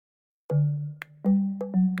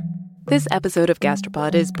This episode of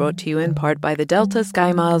Gastropod is brought to you in part by the Delta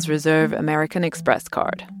SkyMiles Reserve American Express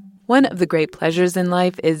card. One of the great pleasures in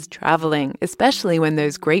life is traveling, especially when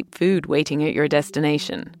there's great food waiting at your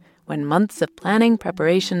destination. When months of planning,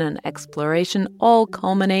 preparation, and exploration all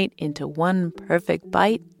culminate into one perfect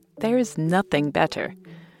bite, there's nothing better.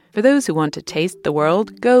 For those who want to taste the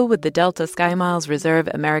world, go with the Delta SkyMiles Reserve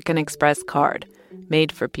American Express card,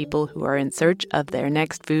 made for people who are in search of their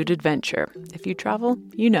next food adventure. If you travel,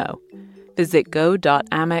 you know. Visit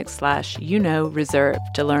go.amex/reserve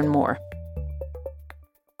to learn more.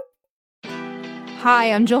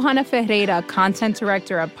 Hi, I'm Johanna Ferreira, content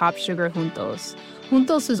director of Pop Sugar Juntos.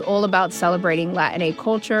 Juntos is all about celebrating Latinx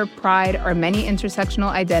culture, pride, our many intersectional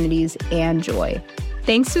identities, and joy.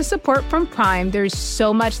 Thanks to support from Prime, there's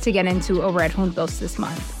so much to get into over at Juntos this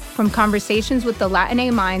month. From conversations with the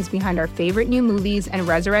Latinx minds behind our favorite new movies and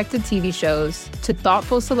resurrected TV shows, to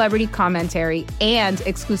thoughtful celebrity commentary and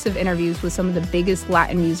exclusive interviews with some of the biggest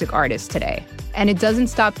Latin music artists today. And it doesn't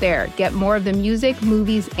stop there. Get more of the music,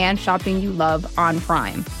 movies, and shopping you love on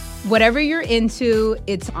Prime. Whatever you're into,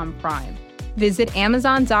 it's on Prime. Visit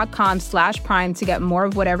Amazon.com/Prime to get more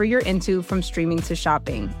of whatever you're into, from streaming to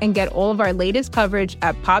shopping. And get all of our latest coverage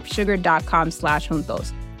at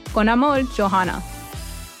popsugar.com/juntos. Con amor, Johanna.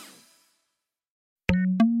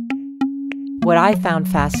 What I found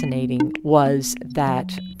fascinating was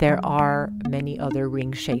that there are many other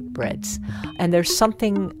ring-shaped breads. And there's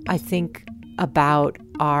something, I think, about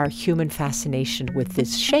our human fascination with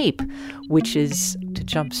this shape, which is, to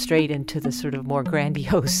jump straight into the sort of more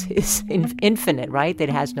grandiose, is infinite, right?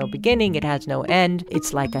 It has no beginning, it has no end.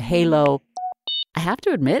 It's like a halo. I have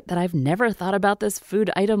to admit that I've never thought about this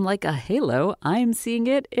food item like a halo. I'm seeing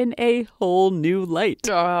it in a whole new light.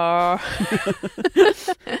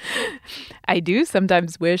 I do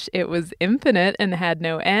sometimes wish it was infinite and had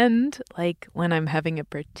no end, like when I'm having a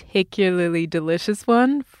particularly delicious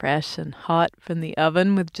one, fresh and hot from the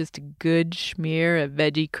oven with just a good schmear of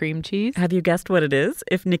veggie cream cheese. Have you guessed what it is?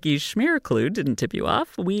 If Nikki's schmear clue didn't tip you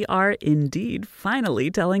off, we are indeed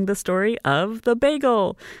finally telling the story of the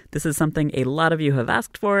bagel. This is something a lot of you have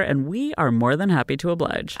asked for, and we are more than happy to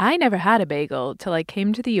oblige. I never had a bagel till I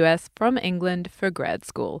came to the U.S. from England for grad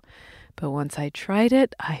school. But once I tried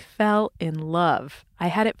it, I fell in love. I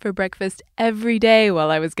had it for breakfast every day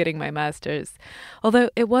while I was getting my master's. Although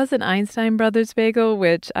it was an Einstein Brothers bagel,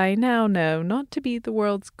 which I now know not to be the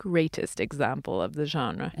world's greatest example of the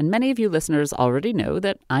genre. And many of you listeners already know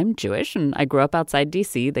that I'm Jewish, and I grew up outside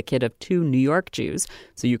D.C., the kid of 2 New York Jews.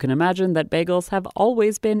 So you can imagine that bagels have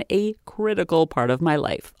always been a critical part of my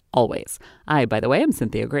life. Always. I, by the way, am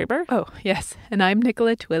Cynthia Graber. Oh, yes. And I'm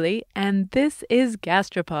Nicola Twilley. And this is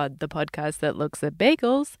Gastropod, the podcast that looks at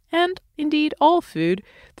bagels and, indeed, all food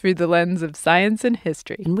through the lens of science and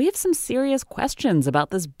history. And we have some serious questions about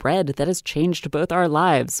this bread that has changed both our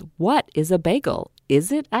lives. What is a bagel?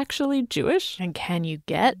 Is it actually Jewish? And can you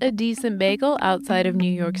get a decent bagel outside of New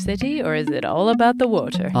York City, or is it all about the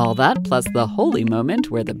water? All that, plus the holy moment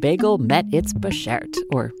where the bagel met its beshert,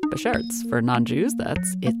 or besherts. For non-Jews,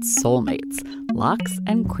 that's its soulmates, lox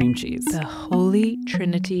and cream cheese. The holy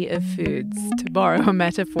trinity of foods, to borrow a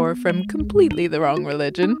metaphor from completely the wrong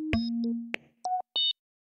religion.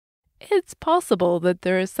 It's possible that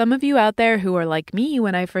there are some of you out there who are like me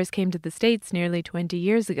when I first came to the States nearly 20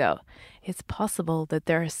 years ago. It's possible that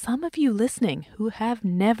there are some of you listening who have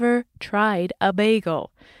never tried a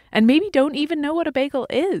bagel and maybe don't even know what a bagel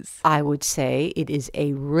is. I would say it is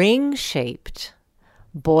a ring-shaped,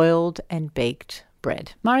 boiled and baked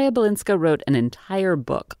bread. Maria Belinska wrote an entire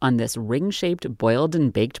book on this ring-shaped boiled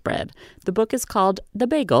and baked bread. The book is called The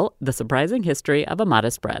Bagel, The Surprising History of a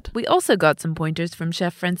Modest Bread. We also got some pointers from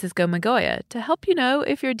Chef Francisco Magoya to help you know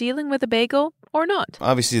if you're dealing with a bagel or not.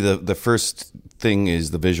 Obviously, the first thing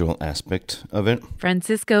is the visual aspect of it.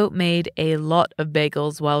 Francisco made a lot of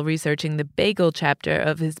bagels while researching the bagel chapter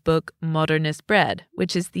of his book Modernist Bread,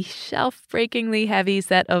 which is the shelf-breakingly heavy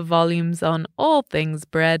set of volumes on all things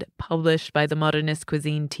bread published by the Modernist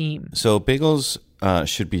Cuisine team. So bagels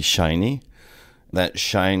should be shiny. That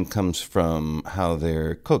shine comes from how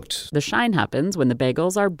they're cooked. The shine happens when the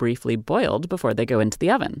bagels are briefly boiled before they go into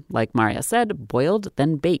the oven. Like Maria said, boiled,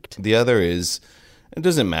 then baked. The other is, it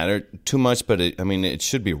doesn't matter too much, but it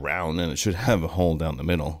should be round and it should have a hole down the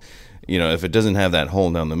middle. You know, if it doesn't have that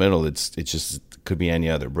hole down the middle, it could be any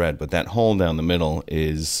other bread. But that hole down the middle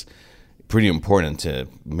is pretty important to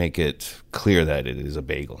make it clear that it is a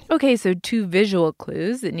bagel. Okay, so 2 visual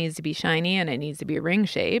clues. It needs to be shiny and it needs to be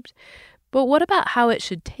ring-shaped. But what about how it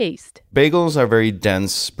should taste? Bagels are very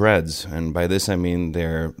dense breads, and by this I mean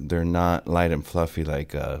they're not light and fluffy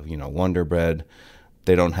like Wonder Bread,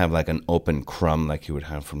 They don't have like an open crumb like you would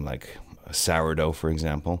have from like a sourdough, for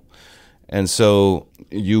example. And so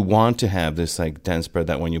you want to have this like dense bread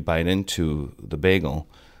that when you bite into the bagel,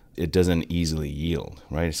 it doesn't easily yield,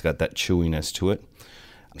 right? It's got that chewiness to it.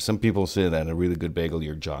 Some people say that a really good bagel,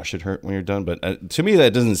 your jaw should hurt when you're done. But to me,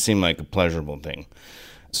 that doesn't seem like a pleasurable thing.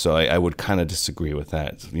 So I would kind of disagree with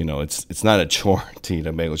that. You know, it's not a chore to eat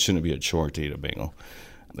a bagel. It shouldn't be a chore to eat a bagel.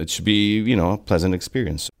 It should be, you know, a pleasant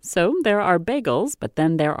experience. So there are bagels, but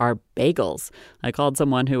then there are bagels. I called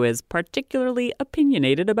someone who is particularly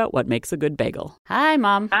opinionated about what makes a good bagel. Hi,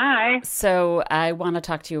 Mom. Hi. So I want to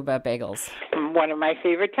talk to you about bagels. One of my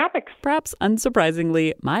favorite topics. Perhaps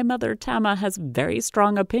unsurprisingly, my mother, Tama, has very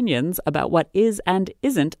strong opinions about what is and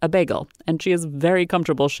isn't a bagel. And she is very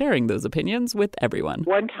comfortable sharing those opinions with everyone.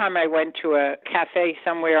 One time I went to a cafe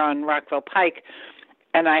somewhere on Rockville Pike,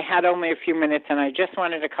 and I had only a few minutes, and I just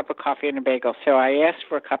wanted a cup of coffee and a bagel. So I asked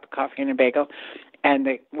for a cup of coffee and a bagel, and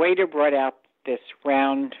the waiter brought out this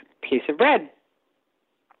round piece of bread.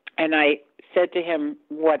 And I said to him,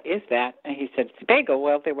 "What is that?" And he said, "It's a bagel."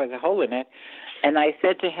 Well, there was a hole in it. And I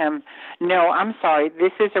said to him, "No, I'm sorry.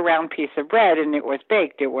 This is a round piece of bread, and it was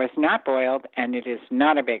baked. It was not boiled, and it is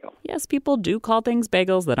not a bagel." Yes, people do call things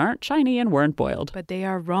bagels that aren't shiny and weren't boiled. But they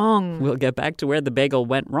are wrong. We'll get back to where the bagel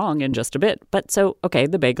went wrong in just a bit. But so, okay,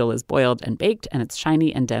 the bagel is boiled and baked, and it's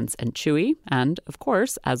shiny and dense and chewy. And, of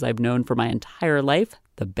course, as I've known for my entire life,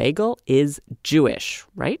 the bagel is Jewish,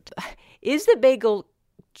 right? Is the bagel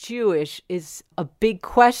Jewish is a big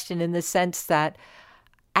question in the sense that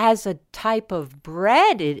as a type of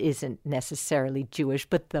bread, it isn't necessarily Jewish,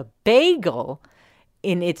 but the bagel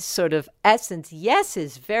in its sort of essence, yes,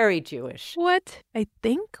 is very Jewish. What I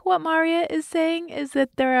think what Maria is saying is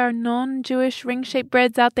that there are non-Jewish ring-shaped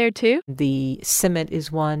breads out there too. The simit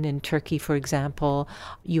is one in Turkey, for example.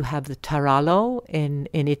 You have the tarallo in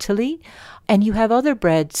Italy. And you have other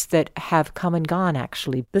breads that have come and gone,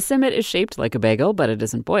 actually. The simit is shaped like a bagel, but it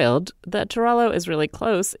isn't boiled. The tarallo is really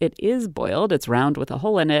close. It is boiled. It's round with a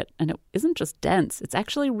hole in it. And it isn't just dense. It's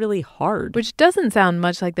actually really hard. Which doesn't sound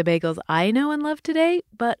much like the bagels I know and love today.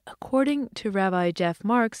 But according to Rabbi Jeff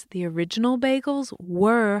Marks, the original bagels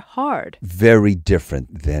were hard. Very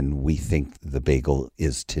different than we think the bagel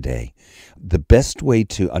is today. The best way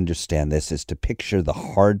to understand this is to picture the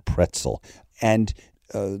hard pretzel. And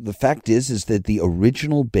the fact is that the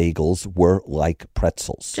original bagels were like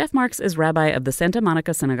pretzels. Jeff Marks is rabbi of the Santa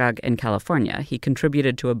Monica Synagogue in California. He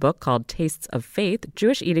contributed to a book called Tastes of Faith,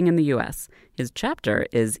 Jewish Eating in the U.S. His chapter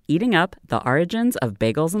is Eating Up, the Origins of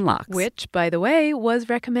Bagels and Lox. Which, by the way, was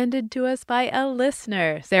recommended to us by a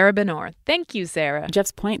listener, Sarah Benor. Thank you, Sarah.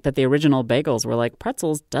 Jeff's point that the original bagels were like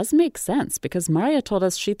pretzels does make sense because Maria told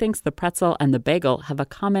us she thinks the pretzel and the bagel have a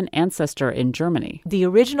common ancestor in Germany. The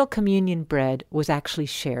original communion bread was actually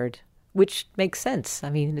shared, which makes sense. I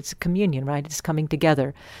mean, it's a communion, right? It's coming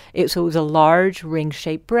together. So it was a large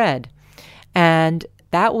ring-shaped bread. And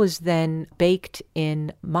that was then baked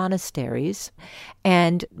in monasteries.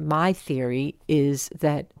 And my theory is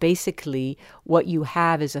that basically what you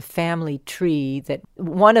have is a family tree that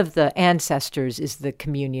one of the ancestors is the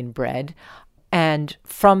communion bread. And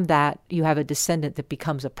from that, you have a descendant that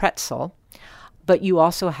becomes a pretzel. But you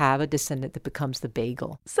also have a descendant that becomes the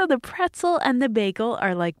bagel. So the pretzel and the bagel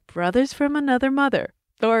are like brothers from another mother.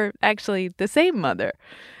 Or actually the same mother.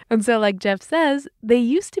 And so like Jeff says, they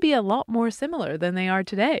used to be a lot more similar than they are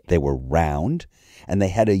today. They were round, and they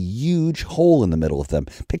had a huge hole in the middle of them.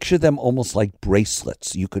 Picture them almost like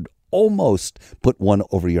bracelets. You could almost put one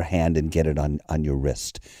over your hand and get it on your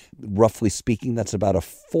wrist. Roughly speaking, that's about a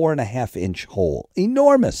 4.5-inch hole.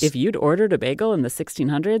 Enormous. If you'd ordered a bagel in the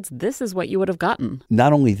 1600s, this is what you would have gotten.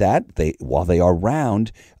 Not only that, while they are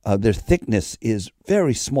round, their thickness is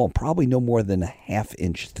very small, probably no more than a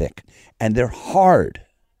 1/2-inch thick. And they're hard.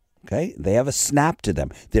 Okay? They have a snap to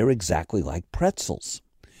them. They're exactly like pretzels.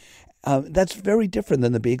 That's very different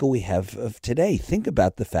than the bagel we have of today. Think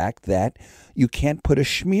about the fact that you can't put a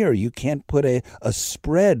schmear, you can't put a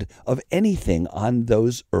spread of anything on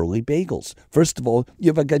those early bagels. First of all,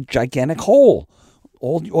 you have a gigantic hole.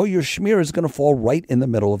 All your schmear is going to fall right in the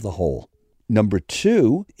middle of the hole. Number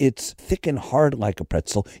two, it's thick and hard like a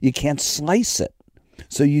pretzel. You can't slice it.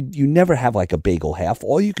 So you never have like a bagel half.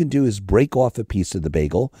 All you can do is break off a piece of the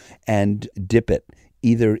bagel and dip it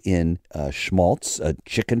either in schmaltz,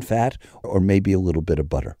 chicken fat, or maybe a little bit of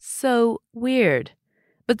butter. So weird.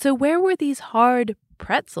 But so where were these hard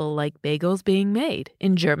pretzel-like bagels being made?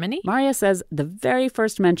 In Germany? Maria says the very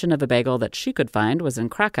first mention of a bagel that she could find was in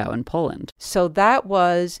Krakow in Poland. So that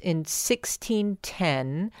was in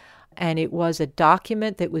 1610, and it was a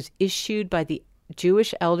document that was issued by the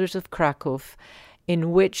Jewish elders of Krakow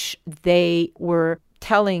in which they were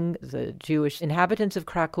telling the Jewish inhabitants of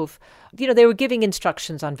Krakow, they were giving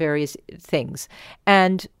instructions on various things.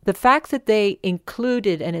 And the fact that they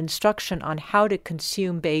included an instruction on how to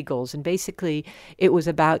consume bagels, and basically it was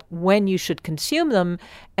about when you should consume them,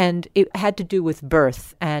 and it had to do with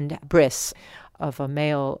birth and bris of a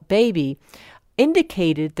male baby,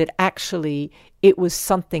 indicated that actually it was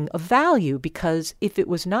something of value, because if it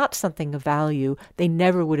was not something of value, they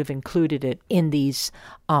never would have included it in these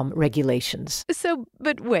regulations. So,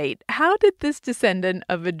 but wait, how did this descendant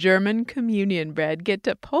of a German communion bread get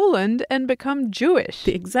to Poland and become Jewish?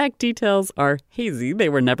 The exact details are hazy. They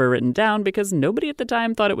were never written down because nobody at the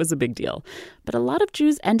time thought it was a big deal. But a lot of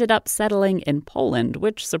Jews ended up settling in Poland,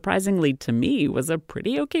 which surprisingly to me was a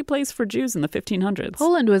pretty okay place for Jews in the 1500s.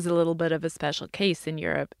 Poland was a little bit of a special case in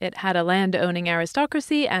Europe. It had a land-owning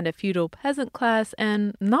aristocracy and a feudal peasant class,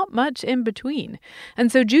 and not much in between. And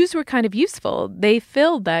so Jews were kind of useful. They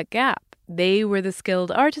filled that gap. They were the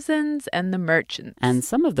skilled artisans and the merchants. And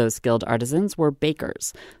some of those skilled artisans were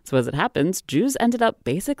bakers. So as it happens, Jews ended up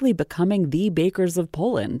basically becoming the bakers of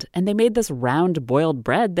Poland. And they made this round boiled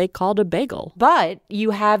bread they called a bagel. But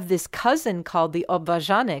you have this cousin called the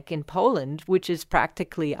obwarzhanek in Poland, which is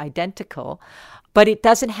practically identical. But it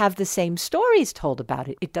doesn't have the same stories told about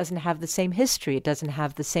it. It doesn't have the same history. It doesn't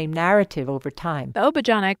have the same narrative over time. The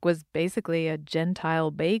obwarzhanek was basically a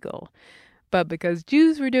Gentile bagel. But because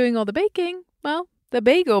Jews were doing all the baking, well, the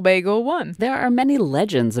bagel won. There are many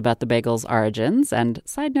legends about the bagel's origins. And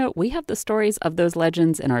side note, we have the stories of those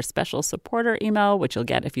legends in our special supporter email, which you'll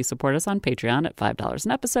get if you support us on Patreon at $5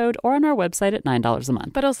 an episode or on our website at $9 a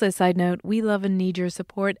month. But also, side note, we love and need your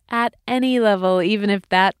support at any level, even if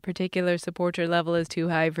that particular supporter level is too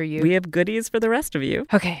high for you. We have goodies for the rest of you.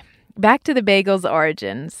 Okay, back to the bagel's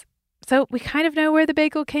origins. So we kind of know where the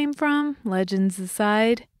bagel came from, legends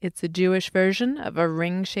aside. It's a Jewish version of a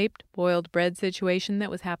ring-shaped boiled bread situation that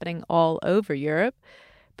was happening all over Europe.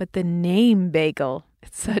 But the name bagel,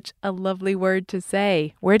 it's such a lovely word to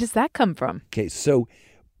say. Where does that come from? Okay, so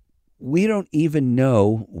we don't even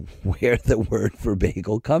know where the word for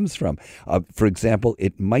bagel comes from. For example,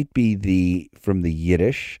 it might be from the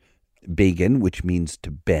Yiddish, begen, which means to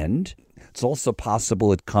bend. It's also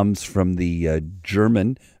possible it comes from the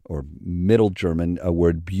German or Middle German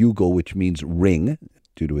word bugle, which means ring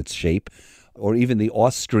due to its shape, or even the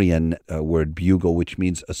Austrian word bugle, which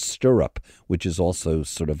means a stirrup, which is also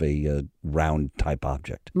sort of a round type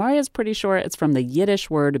object. Maria's pretty sure it's from the Yiddish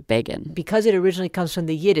word begen. Because it originally comes from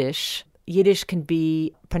the Yiddish can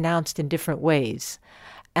be pronounced in different ways.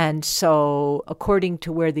 And so according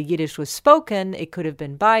to where the Yiddish was spoken, it could have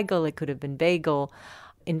been Beigel, it could have been bagel.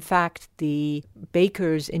 In fact, the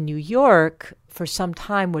bakers in New York for some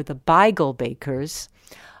time were the Beigel bakers,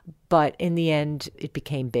 but in the end, it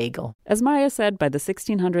became bagel. As Maria said, by the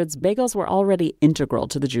 1600s, bagels were already integral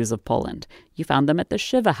to the Jews of Poland. You found them at the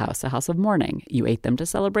Shiva house, a house of mourning. You ate them to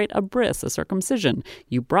celebrate a bris, a circumcision.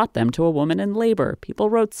 You brought them to a woman in labor. People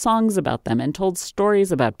wrote songs about them and told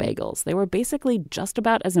stories about bagels. They were basically just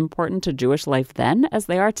about as important to Jewish life then as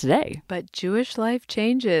they are today. But Jewish life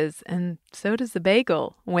changes, and so does the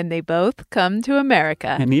bagel, when they both come to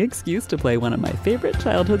America. Any excuse to play one of my favorite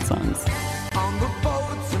childhood songs. On the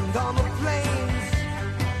boats and on the planes,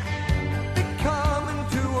 they're coming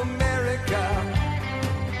to America,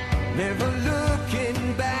 never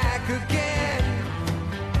looking back again.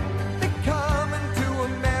 They're coming to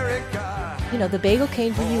America. The bagel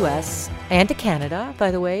came to the U.S. and to Canada,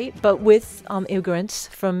 by the way, but with immigrants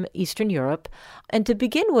from Eastern Europe. And to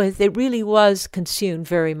begin with, it really was consumed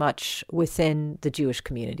very much within the Jewish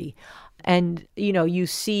community. And, you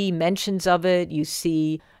see mentions of it, you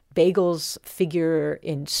see bagels figure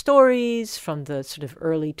in stories from the sort of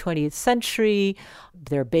early 20th century.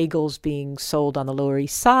 There are bagels being sold on the Lower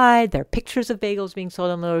East Side. There are pictures of bagels being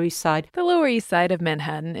sold on the Lower East Side. The Lower East Side of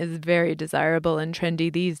Manhattan is very desirable and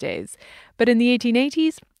trendy these days. But in the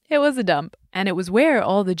 1880s, it was a dump. And it was where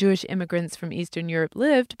all the Jewish immigrants from Eastern Europe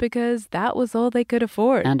lived because that was all they could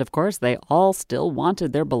afford. And of course, they all still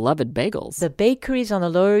wanted their beloved bagels. The bakeries on the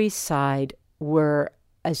Lower East Side were,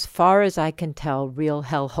 as far as I can tell, real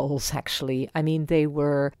hellholes, actually. I mean, they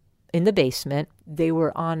were in the basement. They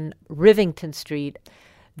were on Rivington Street.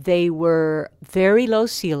 They were very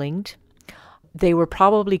low-ceilinged. They were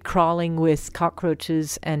probably crawling with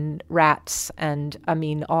cockroaches and rats and,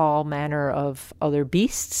 all manner of other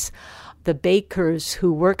beasts. The bakers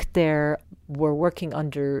who worked there were working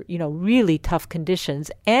under, really tough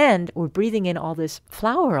conditions and were breathing in all this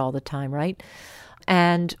flour all the time, right?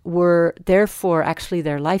 And were therefore actually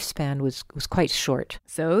their lifespan was quite short.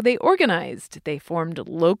 So they organized. They formed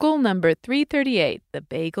local number 338, the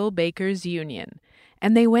Bagel Bakers Union.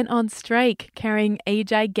 and they went on strike, carrying a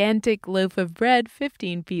gigantic loaf of bread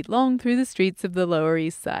 15 feet long through the streets of the Lower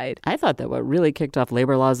East Side. I thought that what really kicked off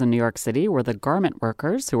labor laws in New York City were the garment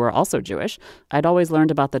workers, who were also Jewish. I'd always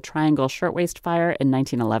learned about the Triangle Shirtwaist Fire in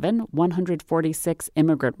 1911. 146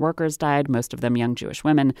 immigrant workers died, most of them young Jewish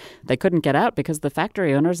women. They couldn't get out because the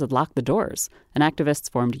factory owners had locked the doors. And activists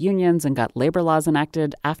formed unions and got labor laws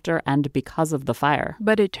enacted after and because of the fire.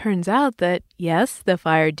 But it turns out that, yes, the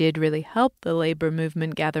fire did really help the labor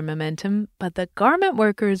movement gather momentum, but the garment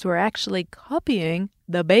workers were actually copying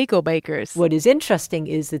the bagel bakers. What is interesting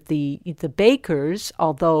is that the bakers,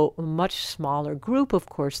 although a much smaller group, of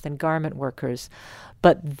course, than garment workers,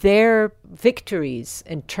 but their victories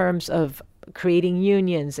in terms of creating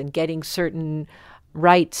unions and getting certain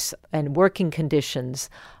rights and working conditions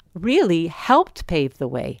really helped pave the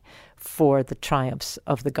way for the triumphs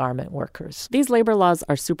of the garment workers. These labor laws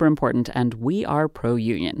are super important, and we are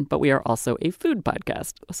pro-union, but we are also a food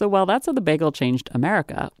podcast. So while that's how the bagel changed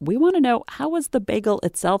America, we want to know, how was the bagel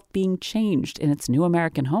itself being changed in its new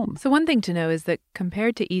American home? So one thing to know is that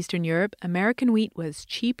compared to Eastern Europe, American wheat was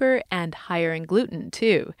cheaper and higher in gluten,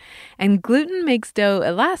 too. And gluten makes dough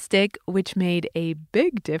elastic, which made a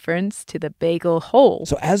big difference to the bagel hole.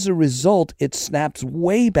 So as a result, it snaps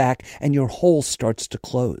way back and your hole starts to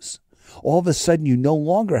close. All of a sudden, you no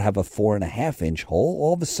longer have a 4.5-inch hole.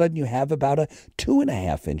 All of a sudden, you have about a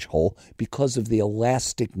 2.5-inch hole because of the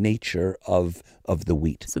elastic nature of the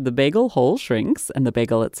wheat. So the bagel hole shrinks and the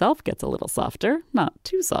bagel itself gets a little softer. Not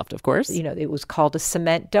too soft, of course. You know, it was called a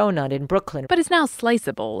cement donut in Brooklyn. But it's now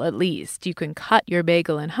sliceable, at least. You can cut your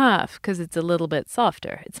bagel in half because it's a little bit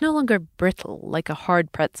softer. It's no longer brittle like a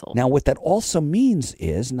hard pretzel. Now, what that also means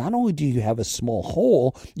is not only do you have a small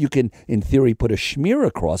hole, you can, in theory, put a schmear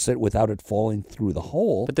across it without it falling through the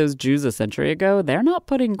hole. But those Jews a century ago, they're not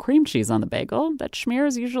putting cream cheese on the bagel. That schmear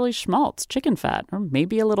is usually schmaltz, chicken fat, or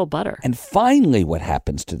maybe a little butter. And finally, what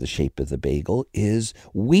happens to the shape of the bagel is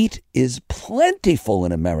wheat is plentiful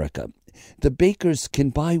in America. The bakers can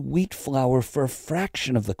buy wheat flour for a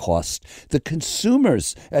fraction of the cost. The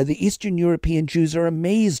consumers, the Eastern European Jews, are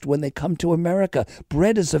amazed when they come to America.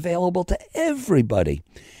 Bread is available to everybody.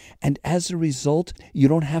 And as a result, you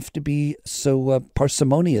don't have to be so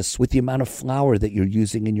parsimonious with the amount of flour that you're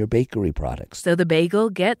using in your bakery products. So the bagel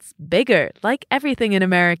gets bigger, like everything in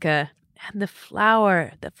America. And the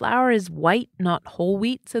flour is white, not whole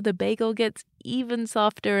wheat, so the bagel gets even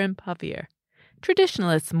softer and puffier.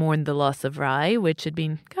 Traditionalists mourned the loss of rye, which had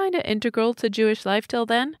been kind of integral to Jewish life till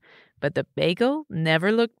then. But the bagel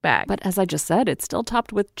never looked back. But as I just said, it's still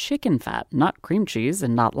topped with chicken fat, not cream cheese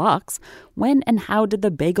and not lox. When and how did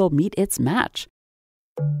the bagel meet its match?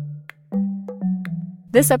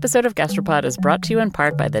 This episode of Gastropod is brought to you in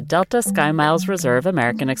part by the Delta SkyMiles Reserve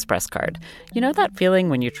American Express card. You know that feeling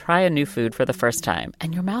when you try a new food for the first time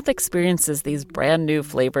and your mouth experiences these brand new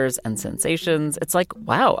flavors and sensations? It's like,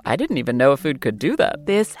 wow, I didn't even know a food could do that.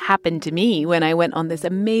 This happened to me when I went on this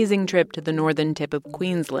amazing trip to the northern tip of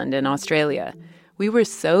Queensland in Australia. We were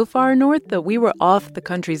so far north that we were off the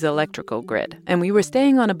country's electrical grid, and we were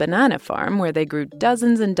staying on a banana farm where they grew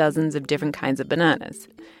dozens and dozens of different kinds of bananas.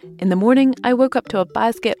 In the morning, I woke up to a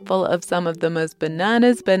basket full of some of the most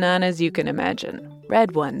bananas you can imagine.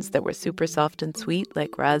 Red ones that were super soft and sweet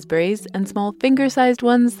like raspberries, and small finger-sized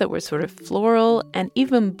ones that were sort of floral, and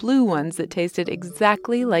even blue ones that tasted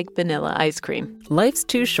exactly like vanilla ice cream. Life's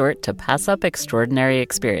too short to pass up extraordinary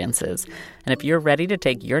experiences. And if you're ready to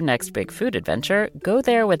take your next big food adventure, go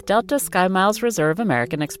there with Delta SkyMiles Reserve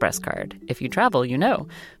American Express card. If you travel, you know.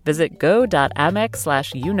 Visit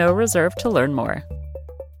go.amex/reserve to learn more.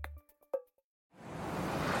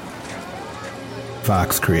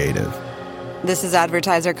 Fox Creative. This is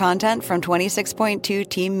advertiser content from 26.2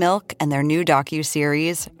 Team Milk and their new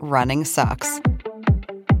docuseries, Running Sucks.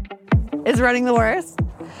 Is running the worst?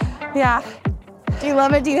 Yeah. Do you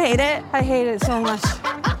love it? Do you hate it? I hate it so much.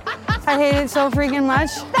 I hate it so freaking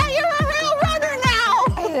much. That you're a real runner now!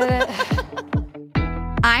 I hate it.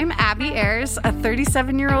 I'm Abby Ayers, a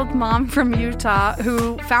 37-year-old mom from Utah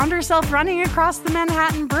who found herself running across the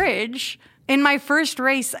Manhattan Bridge in my first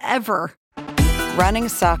race ever. Running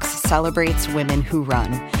Sucks celebrates women who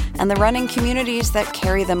run and the running communities that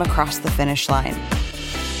carry them across the finish line.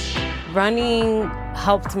 Running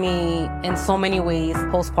helped me in so many ways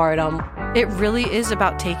postpartum. It really is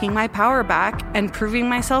about taking my power back and proving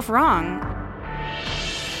myself wrong.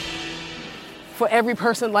 For every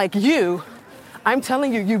person like you, I'm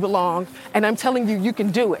telling you you belong, and I'm telling you you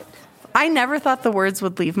can do it. I never thought the words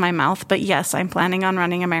would leave my mouth, but yes, I'm planning on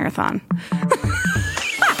running a marathon.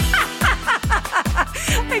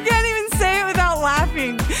 I can't even say it without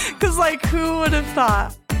laughing, because, who would have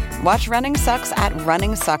thought? Watch Running Sucks at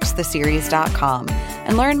runningsuckstheseries.com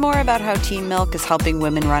and learn more about how Team Milk is helping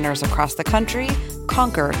women runners across the country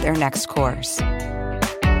conquer their next course.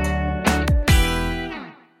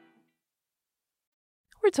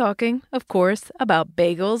 We're talking, of course, about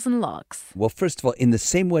bagels and lox. Well, first of all, in the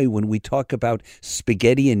same way when we talk about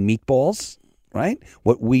spaghetti and meatballs, right?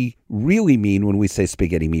 What we really mean when we say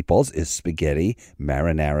spaghetti meatballs is spaghetti,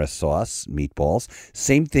 marinara sauce, meatballs.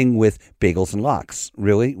 Same thing with bagels and lox.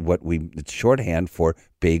 Really, it's shorthand for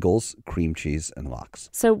bagels, cream cheese, and lox.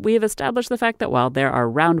 So we have established the fact that while there are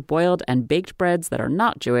round boiled and baked breads that are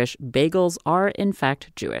not Jewish, bagels are in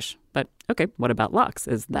fact Jewish. But okay, what about lox?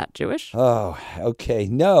 Is that Jewish? Oh, okay.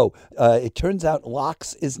 No, it turns out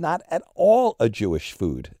lox is not at all a Jewish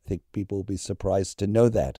food. I think people will be surprised to know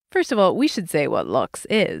that. First of all, we should say what lox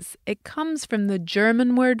is. It comes from the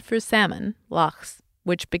German word for salmon, lachs,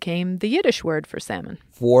 which became the Yiddish word for salmon.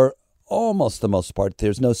 For almost the most part,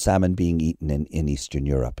 there's no salmon being eaten in Eastern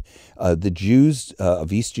Europe. The Jews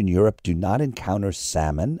of Eastern Europe do not encounter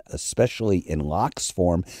salmon, especially in lox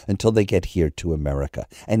form, until they get here to America.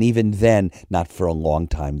 And even then, not for a long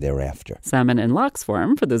time thereafter. Salmon in lox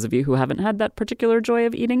form, for those of you who haven't had that particular joy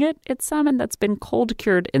of eating it, it's salmon that's been cold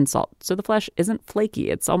cured in salt. So the flesh isn't flaky.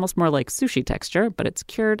 It's almost more like sushi texture, but it's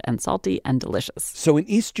cured and salty and delicious. So in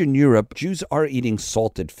Eastern Europe, Jews are eating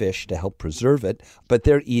salted fish to help preserve it, but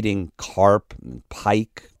they're eating carp, and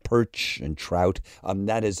pike, perch, and trout.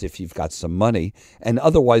 That is if you've got some money. And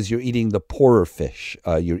otherwise, you're eating the poorer fish.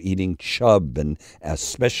 You're eating chub and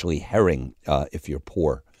especially herring if you're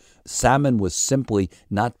poor. Salmon was simply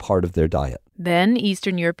not part of their diet. Then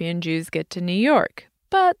Eastern European Jews get to New York.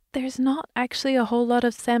 But there's not actually a whole lot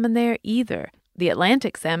of salmon there either. The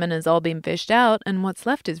Atlantic salmon has all been fished out, and what's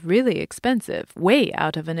left is really expensive, way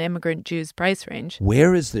out of an immigrant Jew's price range.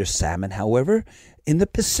 Where is there salmon, however? In the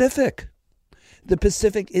Pacific. The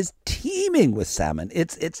Pacific is teeming with salmon.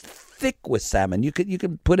 It's thick with salmon. You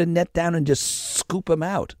could put a net down and just scoop them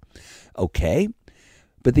out. Okay,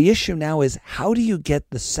 but the issue now is how do you get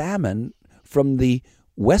the salmon from the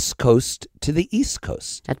West Coast to the East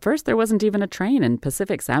Coast? At first, there wasn't even a train, and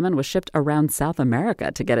Pacific salmon was shipped around South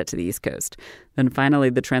America to get it to the East Coast. Then finally,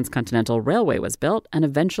 the Transcontinental Railway was built, and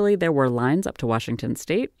eventually there were lines up to Washington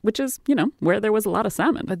State, which is, where there was a lot of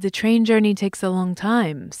salmon. But the train journey takes a long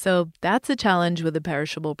time, so that's a challenge with a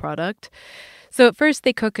perishable product. So at first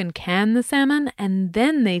they cook and can the salmon, and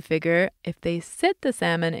then they figure if they sit the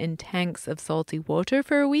salmon in tanks of salty water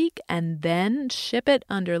for a week and then ship it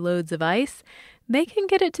under loads of ice, they can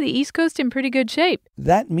get it to the East Coast in pretty good shape.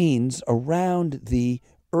 That means around the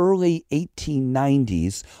early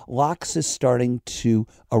 1890s, lox is starting to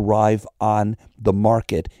arrive on the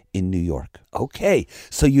market in New York. Okay,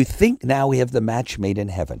 so you think now we have the match made in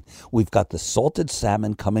heaven. We've got the salted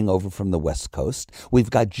salmon coming over from the West Coast. We've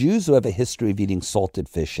got Jews who have a history of eating salted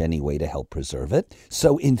fish anyway to help preserve it.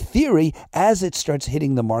 So in theory, as it starts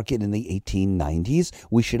hitting the market in the 1890s,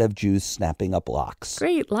 we should have Jews snapping up lox.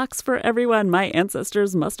 Great, lox for everyone. My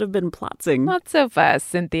ancestors must have been plotting. Not so fast,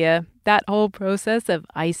 Cynthia. That whole process of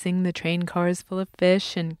icing the train cars full of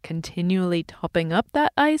fish and continually topping up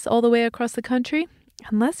that ice all the way across the country,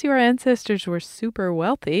 unless your ancestors were super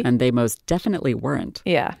wealthy. And they most definitely weren't.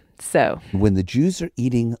 Yeah, so. When the Jews are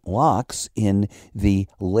eating lox in the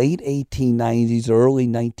late 1890s, early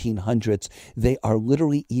 1900s, they are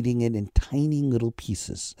literally eating it in tiny little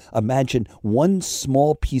pieces. Imagine one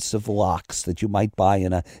small piece of lox that you might buy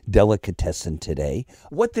in a delicatessen today.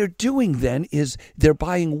 What they're doing then is they're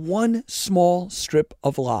buying one small strip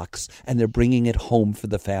of lox and they're bringing it home for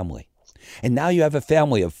the family. And now you have a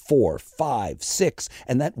family of 4, 5, 6,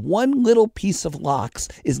 and that one little piece of lox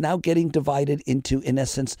is now getting divided into, in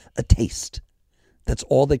essence, a taste. That's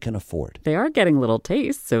all they can afford. They are getting little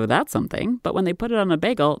tastes, so that's something. But when they put it on a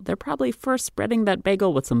bagel, they're probably first spreading that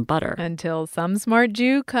bagel with some butter. Until some smart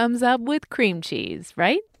Jew comes up with cream cheese,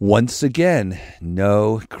 right? Once again,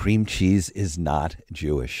 no, cream cheese is not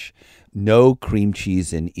Jewish. No cream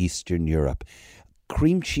cheese in Eastern Europe.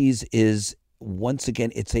 Cream cheese is, once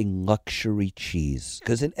again, it's a luxury cheese.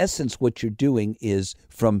 Because in essence, what you're doing is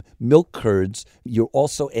from milk curds, you're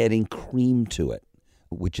also adding cream to it,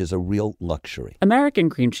 which is a real luxury.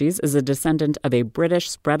 American cream cheese is a descendant of a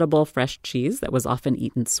British spreadable fresh cheese that was often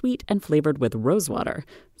eaten sweet and flavored with rosewater.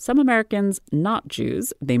 Some Americans, not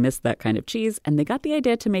Jews, they missed that kind of cheese, and they got the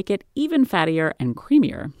idea to make it even fattier and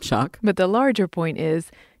creamier. Shock. But the larger point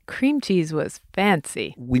is, cream cheese was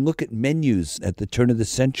fancy. We look at menus at the turn of the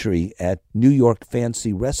century at New York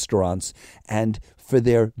fancy restaurants, and for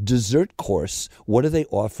their dessert course, what are they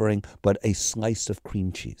offering but a slice of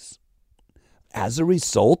cream cheese? As a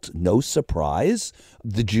result, no surprise,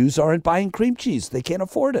 the Jews aren't buying cream cheese. They can't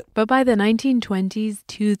afford it. But by the 1920s,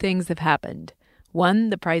 two things have happened. One,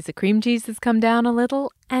 the price of cream cheese has come down a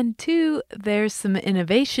little, and two, there's some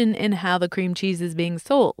innovation in how the cream cheese is being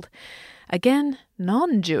sold. Again,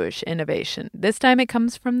 non-Jewish innovation. This time it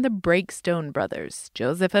comes from the Breakstone brothers,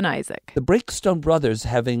 Joseph and Isaac. The Breakstone brothers,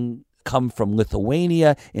 having come from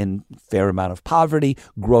Lithuania in a fair amount of poverty,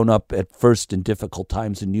 grown up at first in difficult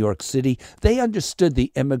times in New York City, they understood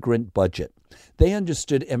the immigrant budget. They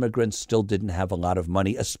understood immigrants still didn't have a lot of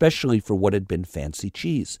money, especially for what had been fancy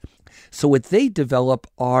cheese. So what they develop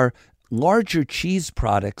are larger cheese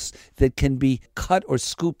products that can be cut or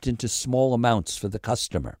scooped into small amounts for the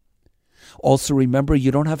customer. Also, remember,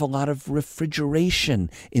 you don't have a lot of refrigeration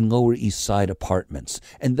in Lower East Side apartments,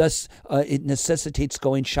 and thus it necessitates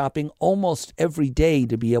going shopping almost every day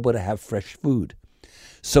to be able to have fresh food.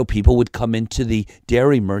 So people would come into the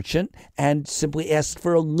dairy merchant and simply ask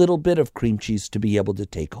for a little bit of cream cheese to be able to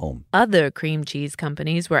take home. Other cream cheese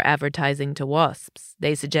companies were advertising to WASPs.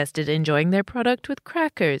 They suggested enjoying their product with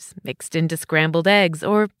crackers, mixed into scrambled eggs,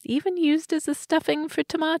 or even used as a stuffing for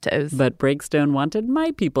tomatoes. But Breakstone wanted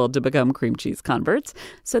my people to become cream cheese converts,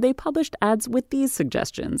 so they published ads with these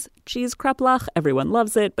suggestions. Cheese kreplach, everyone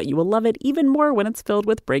loves it, but you will love it even more when it's filled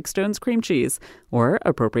with Breakstone's cream cheese. Or,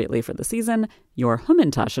 appropriately for the season, your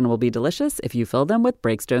Hummintaschen will be delicious if you fill them with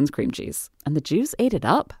Breakstone's cream cheese. And the Jews ate it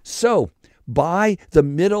up. So, by the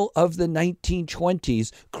middle of the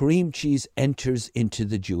 1920s, cream cheese enters into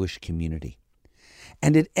the Jewish community.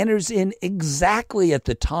 And it enters in exactly at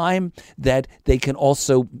the time that they can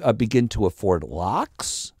also begin to afford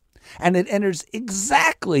lox. And it enters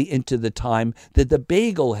exactly into the time that the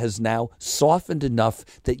bagel has now softened enough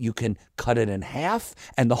that you can cut it in half,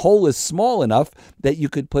 and the hole is small enough that you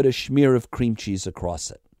could put a schmear of cream cheese across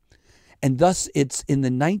it. And thus, it's in the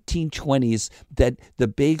 1920s that the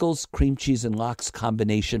bagels, cream cheese, and lox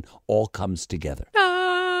combination all comes together.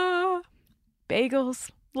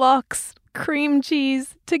 Bagels, lox, cream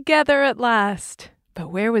cheese, together at last.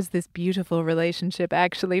 But where was this beautiful relationship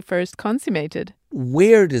actually first consummated?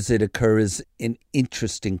 Where does it occur is an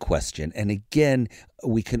interesting question. And again,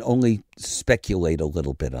 we can only speculate a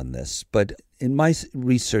little bit on this. But in my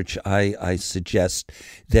research, I suggest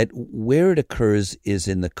that where it occurs is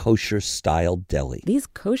in the kosher-style deli. These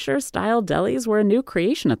kosher-style delis were a new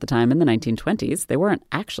creation at the time in the 1920s. They weren't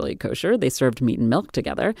actually kosher. They served meat and milk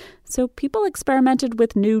together. So people experimented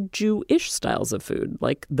with new Jewish styles of food,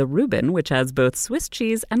 like the Reuben, which has both Swiss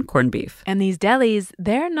cheese and corned beef. And these delis,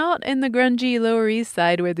 they're not in the grungy Lower East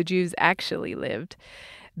Side where the Jews actually lived.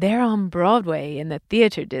 They're on Broadway in the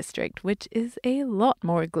theater district, which is a lot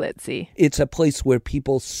more glitzy. It's a place where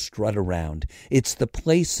people strut around. It's the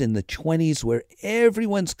place in the 20s where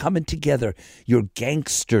everyone's coming together. Your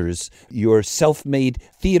gangsters, your self-made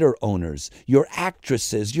theater owners, your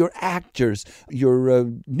actresses, your actors, your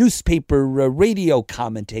newspaper, radio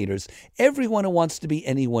commentators. Everyone who wants to be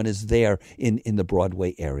anyone is there in the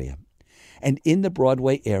Broadway area. And in the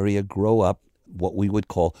Broadway area grow up what we would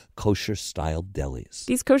call kosher-style delis.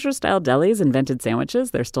 These kosher-style delis invented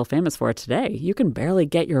sandwiches they're still famous for today. You can barely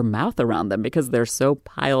get your mouth around them because they're so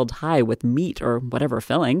piled high with meat or whatever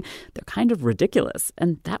filling. They're kind of ridiculous,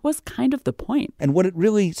 and that was kind of the point. And what it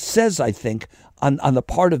really says, I think, on the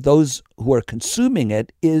part of those who are consuming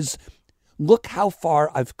it is, look how far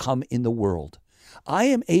I've come in the world. I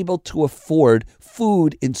am able to afford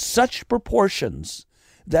food in such proportions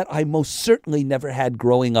that I most certainly never had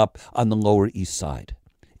growing up on the Lower East Side.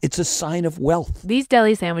 It's a sign of wealth. These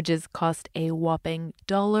deli sandwiches cost a whopping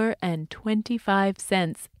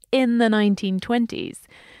 $1.25 in the 1920s.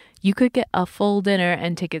 You could get a full dinner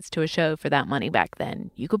and tickets to a show for that money back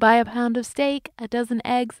then. You could buy a pound of steak, a dozen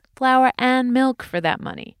eggs, flour, and milk for that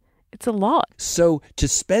money. It's a lot. So to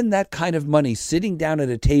spend that kind of money sitting down at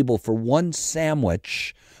a table for one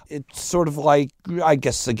sandwich, it's sort of like, I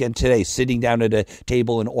guess, again today, sitting down at a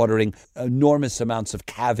table and ordering enormous amounts of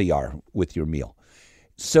caviar with your meal.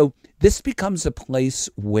 So this becomes a place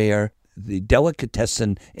where the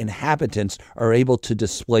delicatessen inhabitants are able to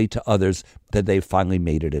display to others that they've finally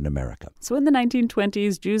made it in America. So in the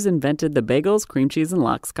 1920s, Jews invented the bagels, cream cheese, and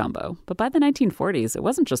lox combo. But by the 1940s, it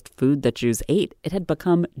wasn't just food that Jews ate. It had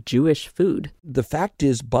become Jewish food. The fact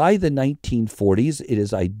is, by the 1940s, it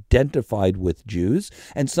is identified with Jews,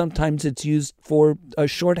 and sometimes it's used for a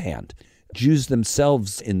shorthand. Jews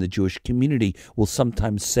themselves in the Jewish community will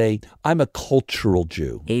sometimes say, I'm a cultural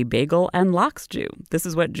Jew. A bagel and lox Jew. This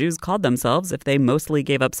is what Jews called themselves if they mostly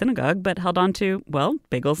gave up synagogue but held on to, well,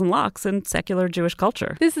 bagels and lox in secular Jewish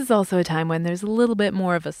culture. This is also a time when there's a little bit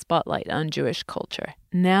more of a spotlight on Jewish culture.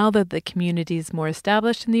 Now that the community is more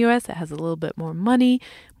established in the U.S., it has a little bit more money,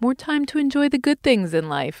 more time to enjoy the good things in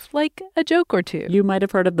life, like a joke or two. You might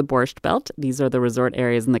have heard of the Borscht Belt. These are the resort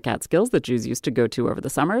areas in the Catskills that Jews used to go to over the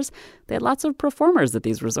summers. They had lots of performers at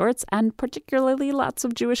these resorts, and particularly lots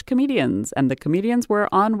of Jewish comedians. And the comedians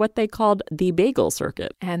were on what they called the bagel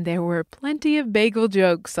circuit. And there were plenty of bagel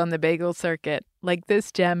jokes on the bagel circuit, like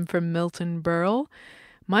this gem from Milton Berle.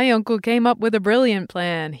 My uncle came up with a brilliant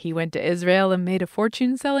plan. He went to Israel and made a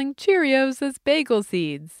fortune selling Cheerios as bagel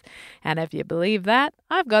seeds. And if you believe that,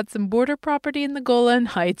 I've got some border property in the Golan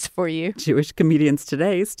Heights for you. Jewish comedians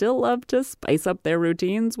today still love to spice up their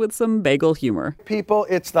routines with some bagel humor. People,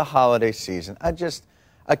 it's the holiday season.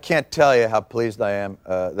 I can't tell you how pleased I am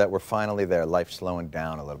that we're finally there. Life's slowing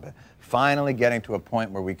down a little bit. Finally getting to a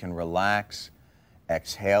point where we can relax,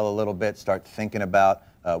 exhale a little bit, start thinking about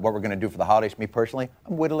what we're going to do for the holidays. Me personally,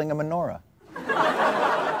 I'm whittling a menorah.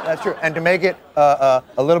 That's true. And to make it a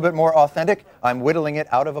little bit more authentic, I'm whittling it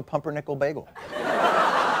out of a pumpernickel bagel.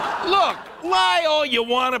 Look, lie all you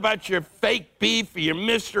want about your fake beef or your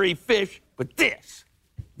mystery fish, but this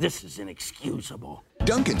is inexcusable.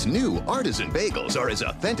 Dunkin's new artisan bagels are as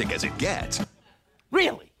authentic as it gets.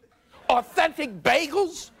 Really? Authentic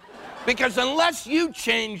bagels? Because unless you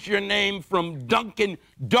change your name from Dunkin'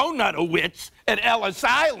 Donutowitz at Ellis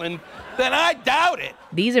Island, then I doubt it.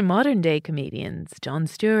 These are modern-day comedians, Jon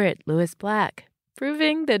Stewart, Louis Black,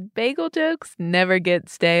 proving that bagel jokes never get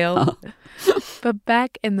stale. But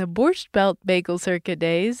back in the Borscht Belt bagel circuit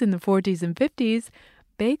days in the 40s and 50s,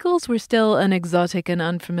 bagels were still an exotic and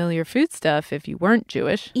unfamiliar foodstuff if you weren't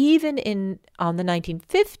Jewish. Even on the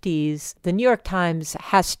 1950s, the New York Times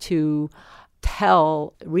has to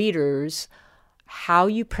tell readers how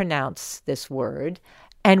you pronounce this word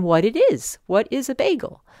and what it is. What is a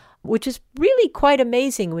bagel? Which is really quite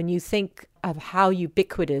amazing when you think of how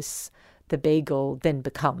ubiquitous the bagel then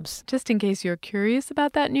becomes. Just in case you're curious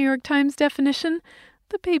about that New York Times definition,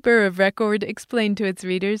 the paper of record explained to its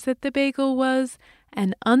readers that the bagel was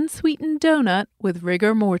an unsweetened donut with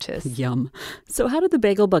rigor mortis. Yum. So how did the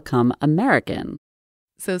bagel become American?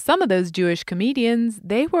 So some of those Jewish comedians,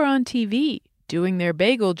 they were on TV doing their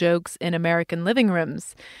bagel jokes in American living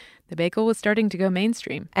rooms. The bagel was starting to go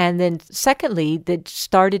mainstream. And then secondly, that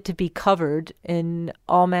started to be covered in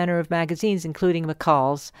all manner of magazines, including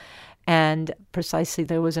McCall's. And precisely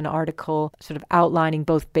there was an article sort of outlining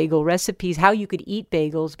both bagel recipes, how you could eat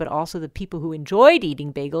bagels, but also the people who enjoyed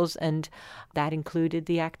eating bagels. And that included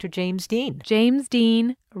the actor James Dean. James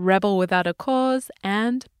Dean, rebel without a cause,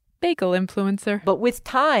 and bagel influencer. But with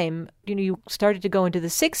time, you started to go into the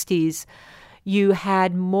 60s, you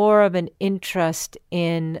had more of an interest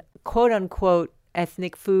in quote-unquote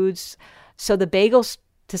ethnic foods. So the bagels,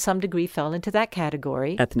 to some degree, fell into that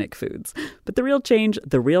category. Ethnic foods. But the real change,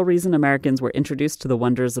 the real reason Americans were introduced to the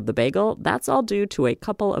wonders of the bagel, that's all due to a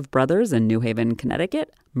couple of brothers in New Haven,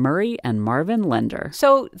 Connecticut, Murray and Marvin Lender.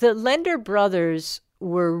 So the Lender brothers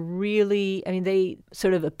were really, they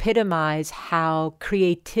sort of epitomize how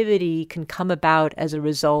creativity can come about as a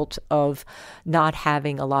result of not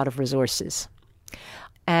having a lot of resources.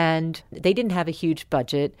 And they didn't have a huge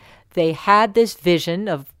budget. They had this vision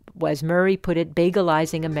of, as Murray put it,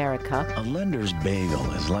 bagelizing America. A Lender's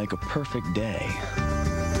bagel is like a perfect day.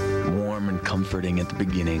 Warm and comforting at the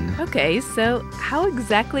beginning. Okay, so how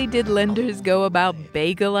exactly did Lenders go about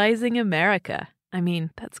bagelizing America?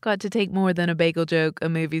 That's got to take more than a bagel joke, a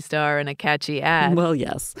movie star, and a catchy ad. Well,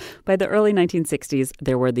 yes. By the early 1960s,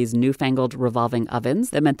 there were these newfangled revolving ovens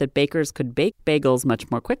that meant that bakers could bake bagels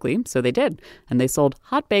much more quickly, so they did. And they sold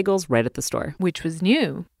hot bagels right at the store. Which was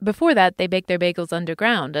new. Before that, they baked their bagels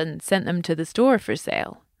underground and sent them to the store for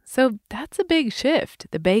sale. So that's a big shift.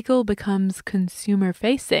 The bagel becomes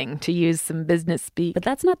consumer-facing, to use some business speak. But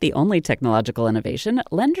that's not the only technological innovation.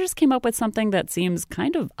 Lenders came up with something that seems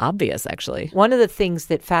kind of obvious, actually. One of the things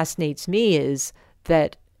that fascinates me is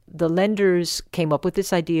that the Lenders came up with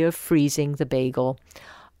this idea of freezing the bagel,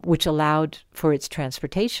 which allowed for its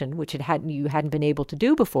transportation, which you hadn't been able to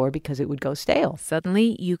do before because it would go stale.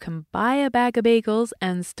 Suddenly, you can buy a bag of bagels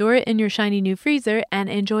and store it in your shiny new freezer and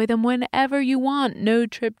enjoy them whenever you want. No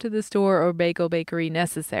trip to the store or bagel bakery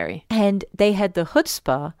necessary. And they had the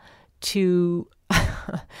chutzpah to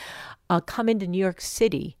come into New York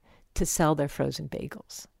City to sell their frozen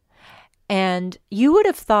bagels. And you would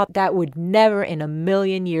have thought that would never in a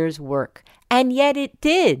million years work. And yet it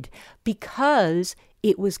did, because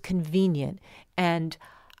it was convenient. And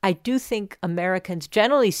I do think Americans,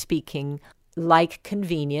 generally speaking, like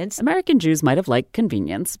convenience. American Jews might have liked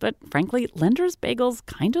convenience, but frankly, Lender's bagels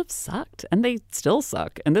kind of sucked, and they still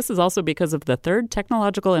suck. And this is also because of the third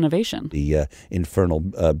technological innovation. The infernal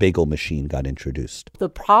bagel machine got introduced. The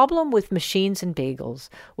problem with machines and bagels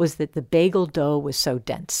was that the bagel dough was so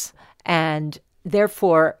dense, and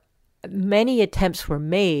therefore many attempts were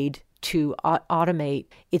made to automate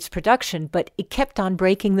its production, but it kept on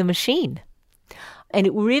breaking the machine. And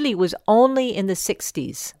it really was only in the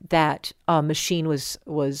 60s that a machine was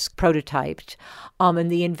prototyped. And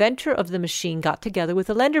the inventor of the machine got together with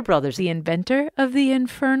the Lender brothers. The inventor of the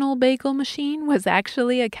infernal bagel machine was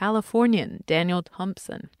actually a Californian, Daniel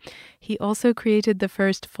Thompson. He also created the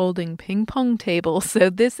first folding ping pong table, so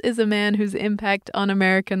this is a man whose impact on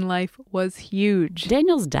American life was huge.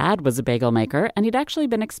 Daniel's dad was a bagel maker, and he'd actually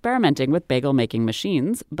been experimenting with bagel-making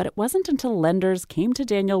machines, but it wasn't until Lenders came to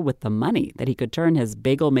Daniel with the money that he could turn his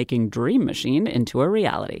bagel-making dream machine into a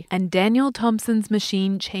reality. And Daniel Thompson's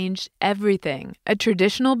machine changed everything. A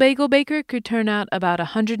traditional bagel baker could turn out about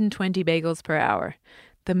 120 bagels per hour.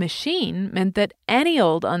 The machine meant that any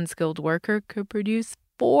old unskilled worker could produce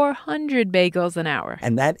 400 bagels an hour.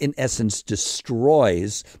 And that, in essence,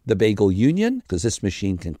 destroys the bagel union, because this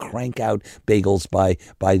machine can crank out bagels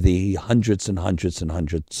by the hundreds and hundreds and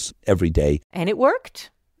hundreds every day. And it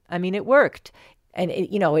worked. I mean, it worked. And,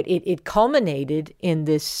 it culminated in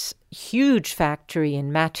this huge factory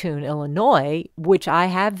in Mattoon, Illinois, which I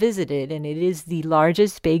have visited, and it is the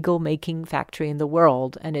largest bagel-making factory in the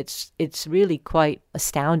world. And it's really quite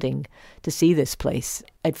astounding to see this place.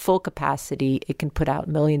 At full capacity, it can put out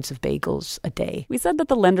millions of bagels a day. We said that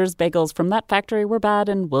the Lender's bagels from that factory were bad,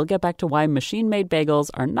 and we'll get back to why machine-made bagels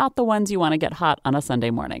are not the ones you want to get hot on a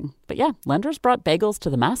Sunday morning. But yeah, Lender's brought bagels to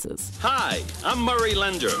the masses. Hi, I'm Murray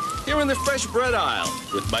Lender, here in the fresh bread aisle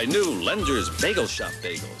with my new Lender's Bagel Shop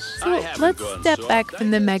bagels. So let's step back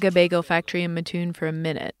from the mega bagel factory in Mattoon for a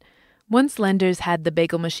minute. Once Lenders had the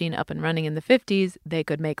bagel machine up and running in the 50s, they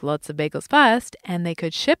could make lots of bagels fast, and they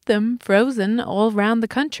could ship them frozen all around the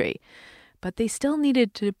country. But they still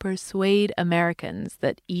needed to persuade Americans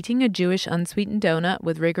that eating a Jewish unsweetened donut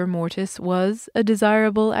with rigor mortis was a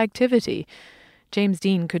desirable activity. James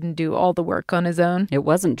Dean couldn't do all the work on his own. It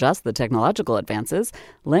wasn't just the technological advances.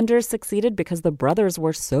 Lenders succeeded because the brothers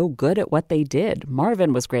were so good at what they did.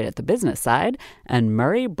 Marvin was great at the business side, and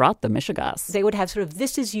Murray brought the mishigas. They would have sort of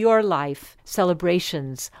this is your life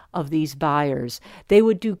celebrations of these buyers. They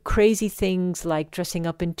would do crazy things like dressing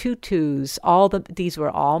up in tutus. These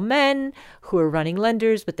were all men who were running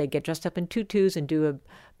Lenders, but they'd get dressed up in tutus and do a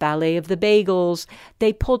ballet of the bagels.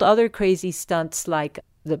 They pulled other crazy stunts like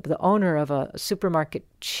the owner of a supermarket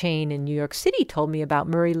chain in New York City told me about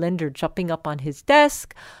Murray Lender jumping up on his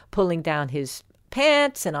desk, pulling down his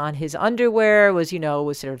pants, and on his underwear was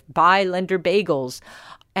sort of buy Lender bagels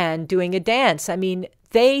and doing a dance. I mean,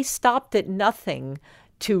 they stopped at nothing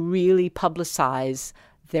to really publicize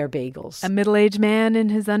their bagels. A middle-aged man in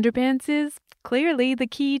his underpants is clearly the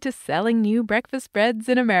key to selling new breakfast breads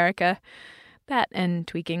in America. That and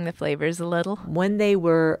tweaking the flavors a little. When they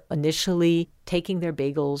were initially taking their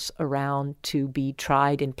bagels around to be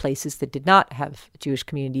tried in places that did not have Jewish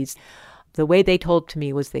communities, the way they told to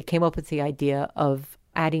me was they came up with the idea of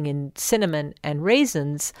adding in cinnamon and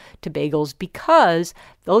raisins to bagels because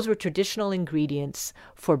those were traditional ingredients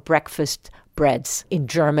for breakfast breads in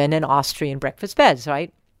German and Austrian breakfast beds,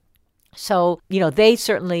 right? So, they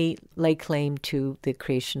certainly lay claim to the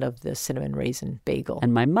creation of the cinnamon raisin bagel.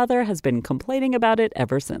 And my mother has been complaining about it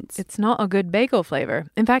ever since. It's not a good bagel flavor.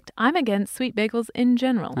 In fact, I'm against sweet bagels in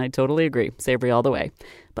general. I totally agree. Savory all the way.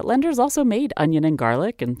 But Lenders also made onion and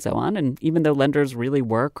garlic and so on. And even though Lenders really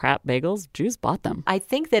were crap bagels, Jews bought them. I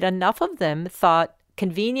think that enough of them thought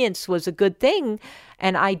convenience was a good thing.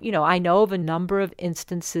 And I know of a number of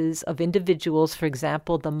instances of individuals, for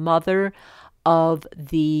example, the mother of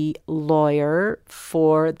the lawyer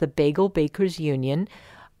for the Bagel Bakers Union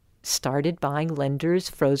started buying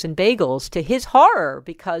Lender's frozen bagels to his horror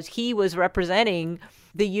because he was representing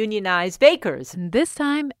the unionized bakers. And this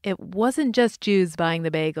time, it wasn't just Jews buying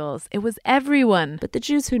the bagels. It was everyone. But the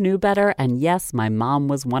Jews who knew better, and yes, my mom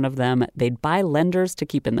was one of them, they'd buy Lenders to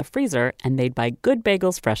keep in the freezer, and they'd buy good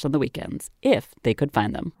bagels fresh on the weekends, if they could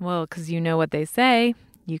find them. Well, because you know what they say.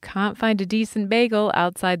 You can't find a decent bagel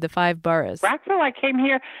outside the 5 boroughs. Rockville, I came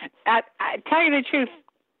here. I tell you the truth,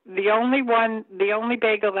 the only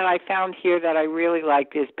bagel that I found here that I really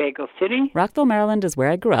liked is Bagel City. Rockville, Maryland is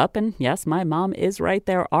where I grew up, and yes, my mom is right.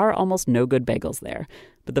 There are almost no good bagels there.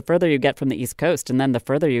 But the further you get from the East Coast, and then the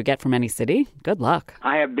further you get from any city, good luck.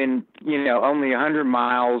 I have been, only 100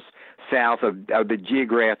 miles south of the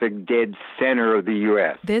geographic dead center of the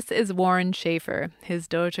U.S. This is Warren Schaefer. His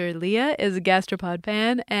daughter Leah is a gastropod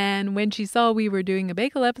fan, and when she saw we were doing a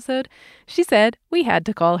bagel episode, she said we had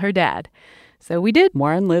to call her dad. So we did.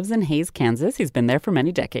 Warren lives in Hays, Kansas. He's been there for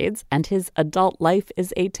many decades, and his adult life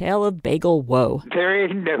is a tale of bagel woe. There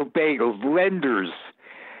ain't no bagels. Lenders,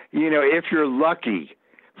 if you're lucky,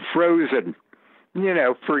 frozen,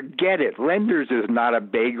 forget it. Lenders is not a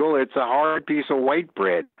bagel. It's a hard piece of white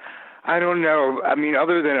bread. I don't know. I mean,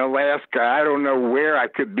 other than Alaska, I don't know where I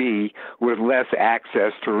could be with less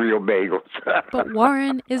access to real bagels. But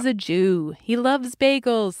Warren is a Jew. He loves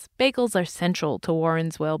bagels. Bagels are central to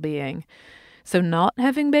Warren's well-being. So not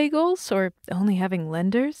having bagels or only having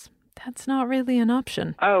lenders, that's not really an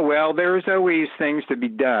option. Oh, well, there's always things to be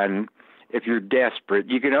done if you're desperate.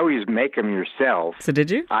 You can always make them yourself. So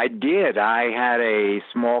did you? I did. I had a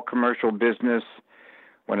small commercial business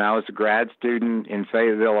when I was a grad student in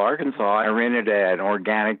Fayetteville, Arkansas. I rented an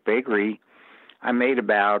organic bakery. I made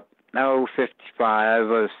about,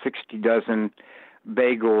 55 or 60 dozen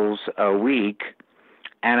bagels a week,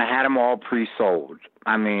 and I had them all pre-sold.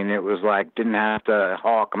 I mean, it was like, didn't have to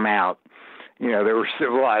hawk them out. There were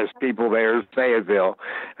civilized people there in Fayetteville.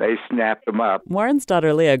 They snapped them up. Warren's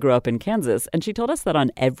daughter Leah grew up in Kansas, and she told us that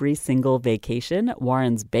on every single vacation,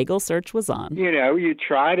 Warren's bagel search was on. You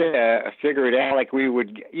try to figure it out. Like we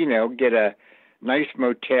would, get a nice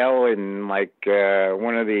motel in like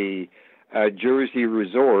one of the Jersey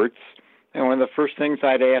resorts. And one of the first things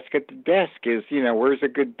I'd ask at the desk is, where's a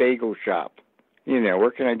good bagel shop?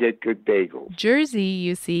 Where can I get good bagels? Jersey,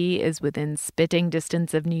 you see, is within spitting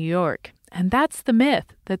distance of New York. And that's the myth,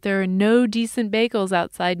 that there are no decent bagels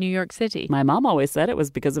outside New York City. My mom always said it was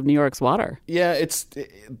because of New York's water. Yeah,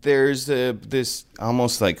 there's this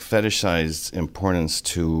almost like fetishized importance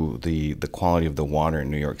to the quality of the water in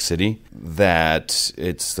New York City, that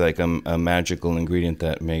it's like a magical ingredient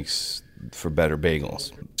that makes for better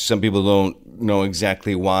bagels. Some people don't know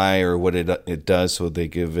exactly why or what it does, so they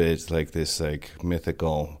give it like this like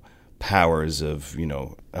mythical powers of,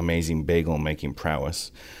 amazing bagel making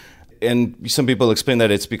prowess. And some people explain that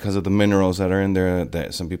it's because of the minerals that are in there.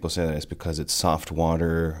 That some people say that it's because it's soft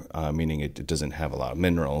water, meaning it doesn't have a lot of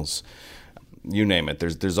minerals. You name it.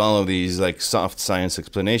 There's all of these like soft science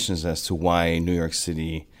explanations as to why New York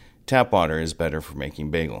City tap water is better for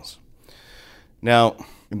making bagels. Now,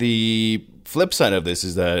 the flip side of this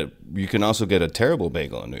is that you can also get a terrible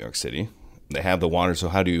bagel in New York City. They have the water, so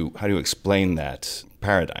how do you explain that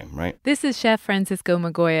paradigm, right? This is Chef Francisco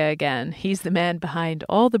Magoya again. He's the man behind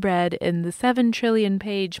all the bread in the 7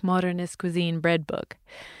 trillion-page modernist cuisine bread book.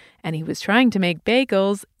 And he was trying to make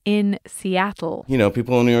bagels in Seattle.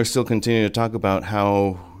 People in New York still continue to talk about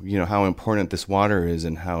how important this water is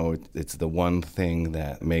and how it's the one thing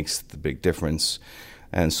that makes the big difference.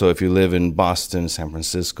 And so if you live in Boston, San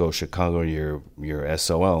Francisco, Chicago, you're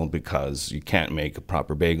SOL because you can't make a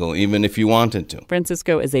proper bagel even if you wanted to.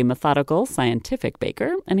 Francisco is a methodical, scientific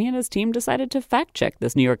baker, and he and his team decided to fact-check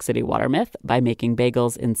this New York City water myth by making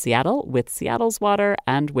bagels in Seattle with Seattle's water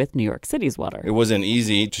and with New York City's water. It wasn't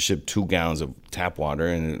easy to ship 2 gallons of tap water,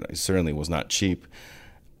 and it certainly was not cheap.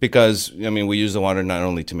 Because, we use the water not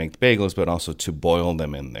only to make the bagels, but also to boil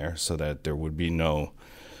them in there so that there would be no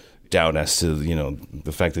doubt as to,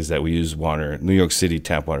 the fact is that we use water, New York City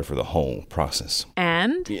tap water for the whole process.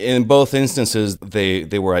 And? In both instances, they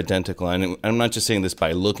were identical. And I'm not just saying this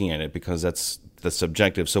by looking at it because that's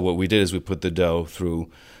subjective. So what we did is we put the dough through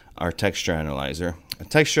our texture analyzer. A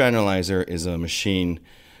texture analyzer is a machine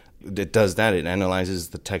that does that. It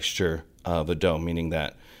analyzes the texture of the dough, meaning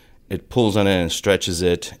that it pulls on it and stretches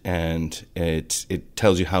it, and it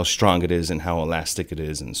tells you how strong it is and how elastic it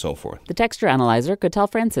is and so forth. The texture analyzer could tell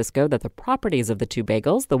Francisco that the properties of the 2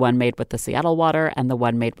 bagels, the one made with the Seattle water and the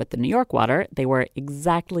one made with the New York water, they were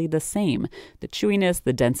exactly the same. The chewiness,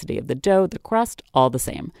 the density of the dough, the crust, all the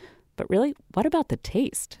same. But really, what about the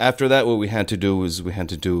taste? After that, what we had to do was we had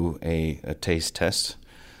to do a taste test.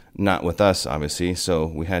 Not with us, obviously. So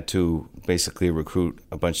we had to basically recruit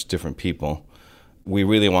a bunch of different people. We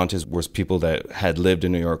really wanted was people that had lived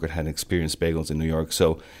in New York or had experienced bagels in New York.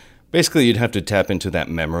 So basically, you'd have to tap into that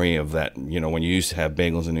memory of that, when you used to have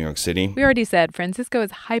bagels in New York City. We already said Francisco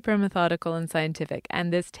is hyper-methodical and scientific,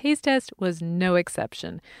 and this taste test was no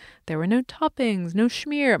exception. There were no toppings, no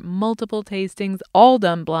schmear, multiple tastings, all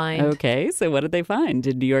done blind. Okay, so what did they find?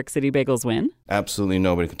 Did New York City bagels win? Absolutely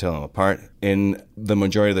nobody could tell them apart. In the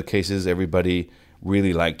majority of the cases, everybody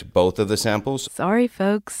really liked both of the samples. Sorry,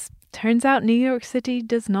 folks. Turns out New York City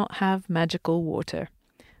does not have magical water.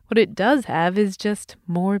 What it does have is just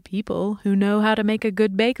more people who know how to make a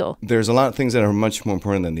good bagel. There's a lot of things that are much more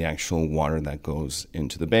important than the actual water that goes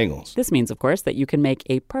into the bagels. This means, of course, that you can make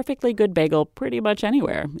a perfectly good bagel pretty much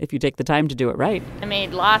anywhere if you take the time to do it right. I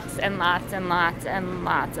made lots and lots and lots and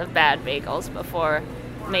lots of bad bagels before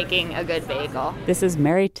making a good bagel. This is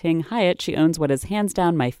Mary Ting Hyatt. She owns what is hands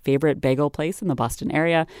down my favorite bagel place in the Boston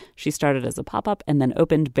area. She started as a pop-up and then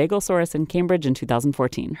opened Bagelsaurus in Cambridge in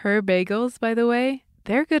 2014. Her bagels, by the way,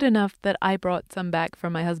 they're good enough that I brought some back for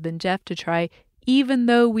my husband Jeff to try, even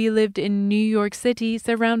though we lived in New York City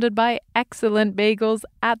surrounded by excellent bagels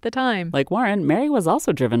at the time. Like Warren, Mary was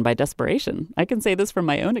also driven by desperation. I can say this from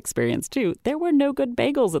my own experience, too. There were no good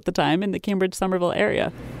bagels at the time in the Cambridge-Somerville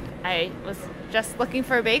area. I was just looking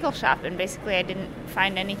for a bagel shop, and basically I didn't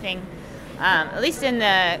find anything, at least in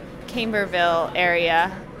the Camberville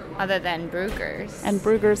area, other than Bruegger's. And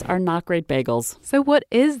Bruegger's are not great bagels. So what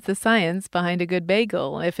is the science behind a good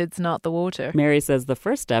bagel if it's not the water? Mary says the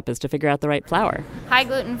first step is to figure out the right flour. High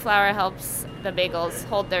gluten flour helps the bagels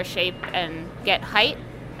hold their shape and get height,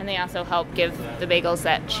 and they also help give the bagels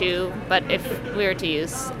that chew. But if we were to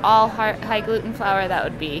use all high gluten flour, that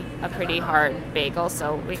would be a pretty hard bagel,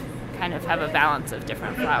 so we kind of have a balance of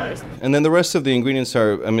different flours. And then the rest of the ingredients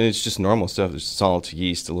are, it's just normal stuff. There's salt,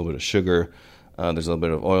 yeast, a little bit of sugar. There's a little bit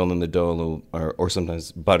of oil in the dough, or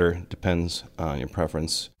sometimes butter, depends on your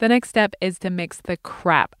preference. The next step is to mix the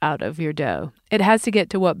crap out of your dough. It has to get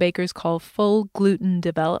to what bakers call full gluten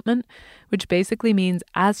development, which basically means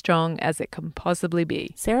as strong as it can possibly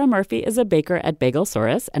be. Sarah Murphy is a baker at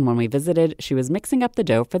Bagelsaurus, and when we visited, she was mixing up the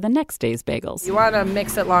dough for the next day's bagels. You want to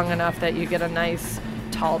mix it long enough that you get a nice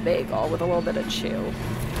tall bagel with a little bit of chew.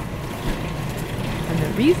 And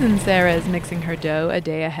the reason Sarah is mixing her dough a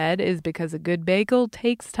day ahead is because a good bagel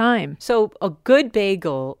takes time. So a good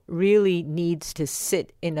bagel really needs to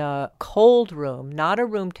sit in a cold room, not a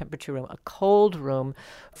room temperature room, a cold room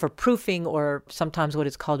for proofing or sometimes what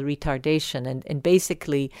is called retardation. And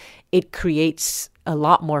basically it creates a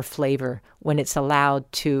lot more flavor when it's allowed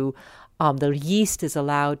to the yeast is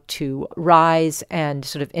allowed to rise and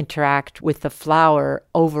sort of interact with the flour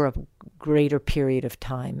over a greater period of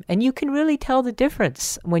time. And you can really tell the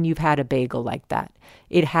difference when you've had a bagel like that.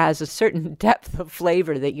 It has a certain depth of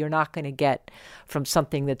flavor that you're not going to get from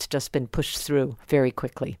something that's just been pushed through very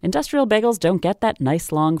quickly. Industrial bagels don't get that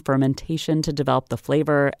nice long fermentation to develop the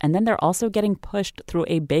flavor, and then they're also getting pushed through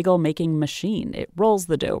a bagel-making machine. It rolls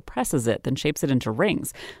the dough, presses it, then shapes it into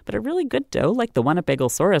rings. But a really good dough like the one at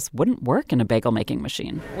Bagelsaurus wouldn't work in a bagel-making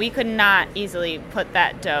machine. We could not easily put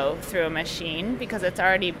that dough through a machine because it's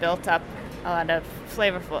already built up a lot of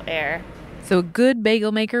flavorful air. So a good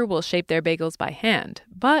bagel maker will shape their bagels by hand.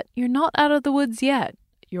 But you're not out of the woods yet.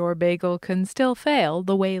 Your bagel can still fail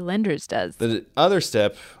the way Lender's does. The other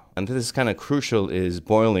step, and this is kind of crucial, is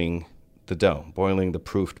boiling the dough, boiling the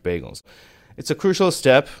proofed bagels. It's a crucial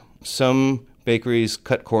step. Some bakeries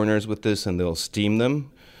cut corners with this and they'll steam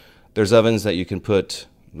them. There's ovens that you can put,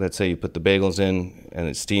 let's say you put the bagels in and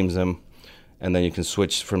it steams them, and then you can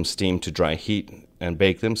switch from steam to dry heat and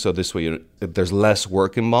bake them. So this way there's less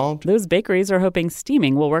work involved. Those bakeries are hoping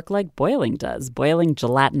steaming will work like boiling does. Boiling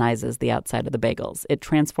gelatinizes the outside of the bagels. It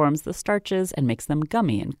transforms the starches and makes them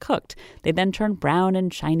gummy and cooked. They then turn brown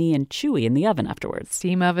and shiny and chewy in the oven afterwards.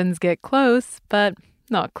 Steam ovens get close, but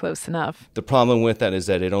not close enough. The problem with that is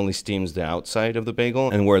that it only steams the outside of the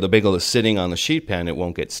bagel, and where the bagel is sitting on the sheet pan, it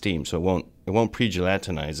won't get steamed. So it won't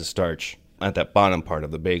pre-gelatinize the starch at that bottom part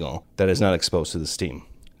of the bagel that is not exposed to the steam.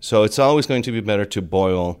 So it's always going to be better to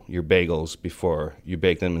boil your bagels before you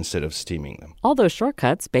bake them instead of steaming them. All those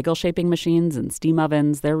shortcuts, bagel shaping machines and steam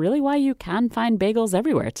ovens, they're really why you can find bagels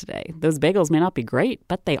everywhere today. Those bagels may not be great,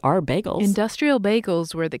 but they are bagels. Industrial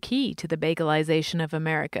bagels were the key to the Bagelization of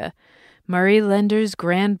America. Murray Lender's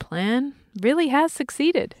grand plan really has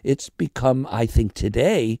succeeded. It's become, I think,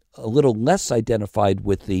 today a little less identified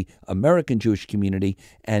with the American Jewish community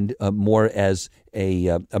and more as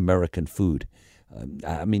a American food.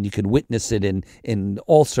 You can witness it in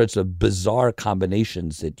all sorts of bizarre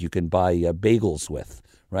combinations that you can buy bagels with,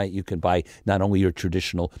 right? You can buy not only your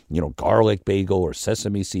traditional, garlic bagel or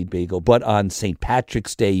sesame seed bagel, but on St.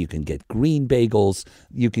 Patrick's Day, you can get green bagels.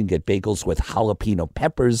 You can get bagels with jalapeno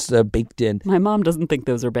peppers baked in. My mom doesn't think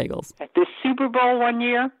those are bagels. At the Super Bowl one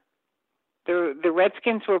year, the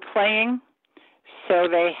Redskins were playing, so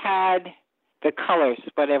they had the colors,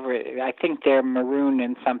 whatever. I think they're maroon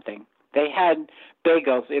and something. They had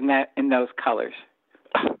bagels in those colors.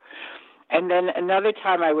 And then another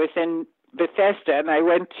time I was in Bethesda, and I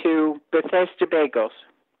went to Bethesda Bagels,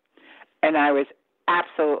 and I was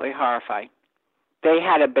absolutely horrified. They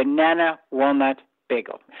had a banana walnut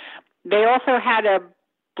bagel. They also had a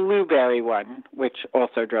blueberry one, which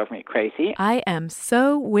also drove me crazy. I am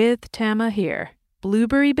so with Tama here.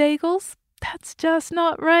 Blueberry bagels? That's just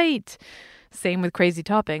not right. Same with crazy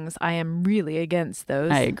toppings. I am really against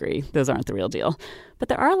those. I agree. Those aren't the real deal. But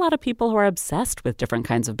there are a lot of people who are obsessed with different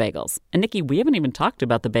kinds of bagels. And Nikki, we haven't even talked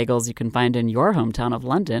about the bagels you can find in your hometown of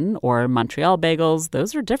London or Montreal bagels.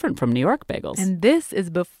 Those are different from New York bagels. And this is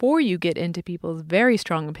before you get into people's very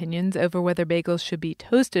strong opinions over whether bagels should be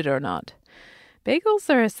toasted or not. Bagels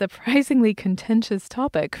are a surprisingly contentious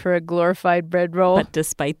topic for a glorified bread roll. But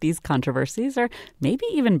despite these controversies, or maybe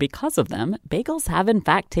even because of them, bagels have in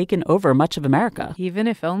fact taken over much of America. Even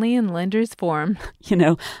if only in Lender's form. You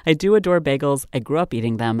know, I do adore bagels. I grew up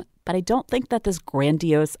eating them. But I don't think that this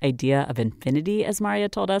grandiose idea of infinity, as Maria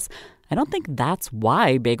told us, I don't think that's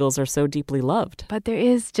why bagels are so deeply loved. But there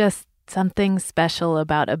is just something special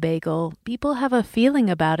about a bagel. People have a feeling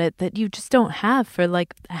about it that you just don't have for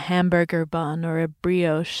like a hamburger bun or a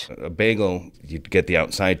brioche. A bagel, you get the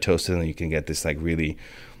outside toasted and you can get this like really,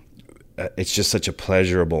 it's just such a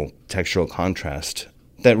pleasurable textural contrast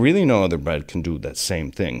that really no other bread can do that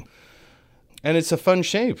same thing. And it's a fun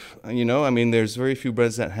shape, you know? I mean, there's very few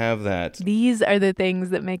breads that have that. These are the things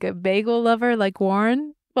that make a bagel lover like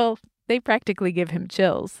Warren, well, they practically give him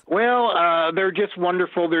chills. Well, they're just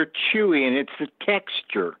wonderful. They're chewy, and it's the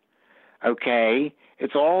texture, okay?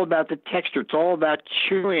 It's all about the texture. It's all about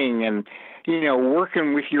chewing and, you know,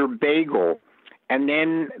 working with your bagel. And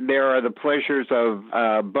then there are the pleasures of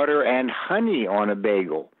butter and honey on a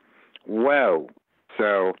bagel. Whoa.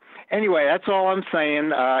 So anyway, that's all I'm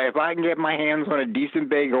saying. If I can get my hands on a decent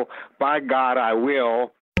bagel, by God, I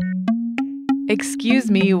will. Excuse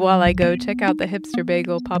me while I go check out the hipster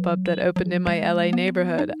bagel pop-up that opened in my LA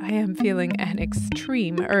neighborhood. I am feeling an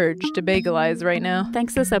extreme urge to bagelize right now.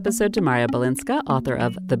 Thanks this episode to Maria Balinska, author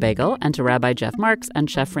of The Bagel, and to Rabbi Jeff Marks and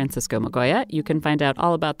Chef Francisco Magoya. You can find out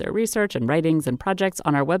all about their research and writings and projects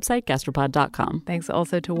on our website, gastropod.com. Thanks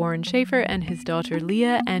also to Warren Schaefer and his daughter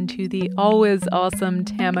Leah, and to the always awesome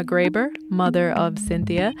Tama Graber, mother of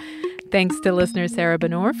Cynthia. Thanks to listener Sarah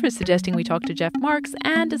Benor for suggesting we talk to Jeff Marks,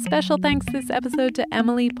 and a special thanks this episode to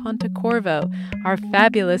Emily Pontecorvo, our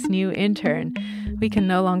fabulous new intern. We can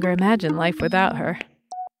no longer imagine life without her.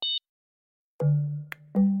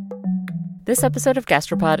 This episode of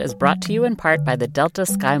Gastropod is brought to you in part by the Delta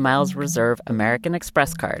Sky Miles Reserve American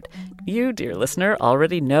Express card. You, dear listener,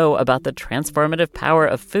 already know about the transformative power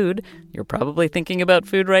of food. You're probably thinking about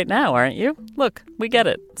food right now, aren't you? Look, we get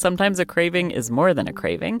it. Sometimes a craving is more than a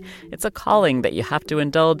craving. It's a calling that you have to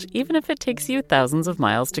indulge, even if it takes you thousands of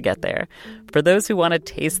miles to get there. For those who want to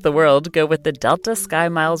taste the world, go with the Delta Sky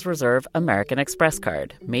Miles Reserve American Express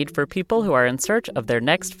card, made for people who are in search of their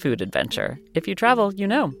next food adventure. If you travel, you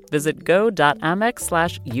know. Visit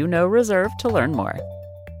go.amex/reserve to learn more.